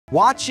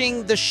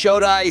Watching the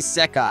Shodai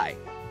Sekai.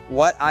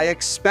 What I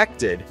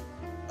expected.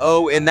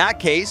 Oh, in that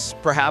case,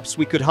 perhaps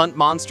we could hunt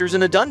monsters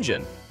in a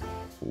dungeon.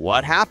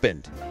 What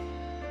happened?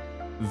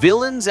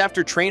 Villains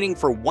after training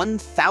for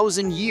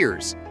 1,000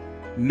 years.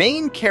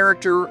 Main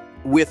character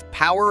with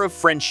power of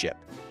friendship.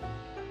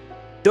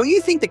 Don't you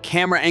think the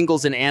camera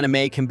angles in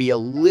anime can be a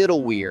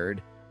little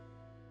weird?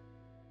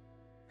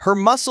 Her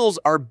muscles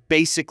are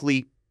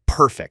basically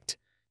perfect.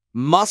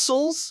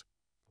 Muscles?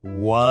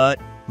 What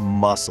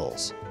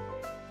muscles?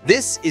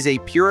 This is a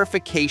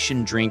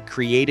purification drink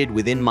created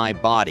within my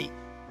body.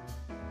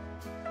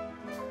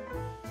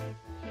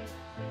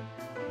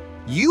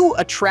 You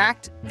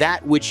attract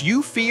that which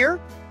you fear?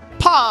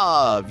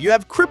 Pav, you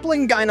have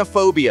crippling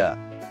gynophobia.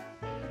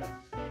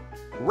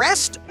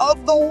 Rest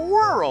of the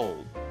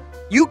world.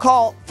 You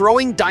call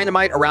throwing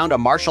dynamite around a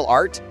martial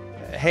art?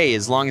 Hey,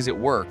 as long as it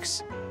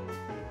works.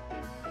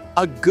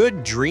 A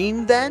good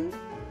dream, then?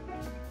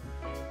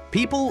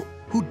 People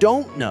who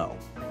don't know.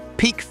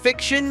 Peak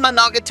Fiction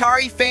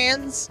Monogatari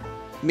fans?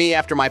 Me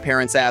after my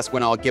parents ask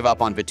when I'll give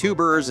up on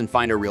VTubers and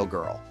find a real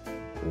girl.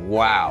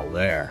 Wow,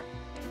 there.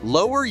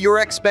 Lower your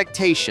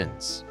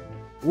expectations.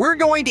 We're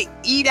going to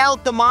eat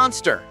out the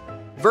monster.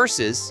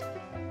 Versus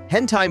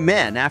hentai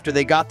men after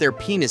they got their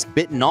penis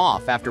bitten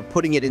off after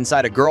putting it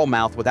inside a girl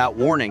mouth without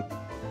warning.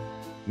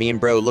 Me and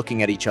bro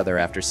looking at each other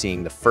after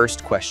seeing the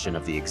first question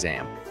of the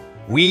exam.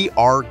 We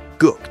are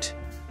gooked.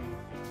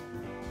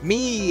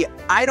 Me,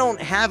 I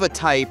don't have a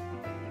type.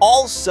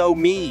 Also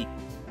me.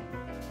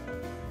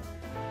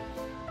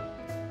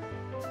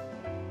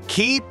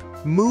 Keep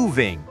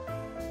moving.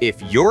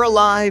 If you're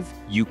alive,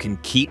 you can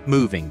keep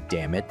moving,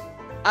 damn it.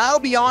 I'll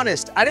be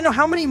honest, I don't know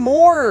how many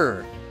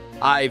more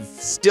I've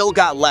still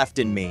got left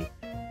in me.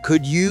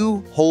 Could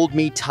you hold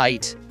me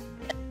tight?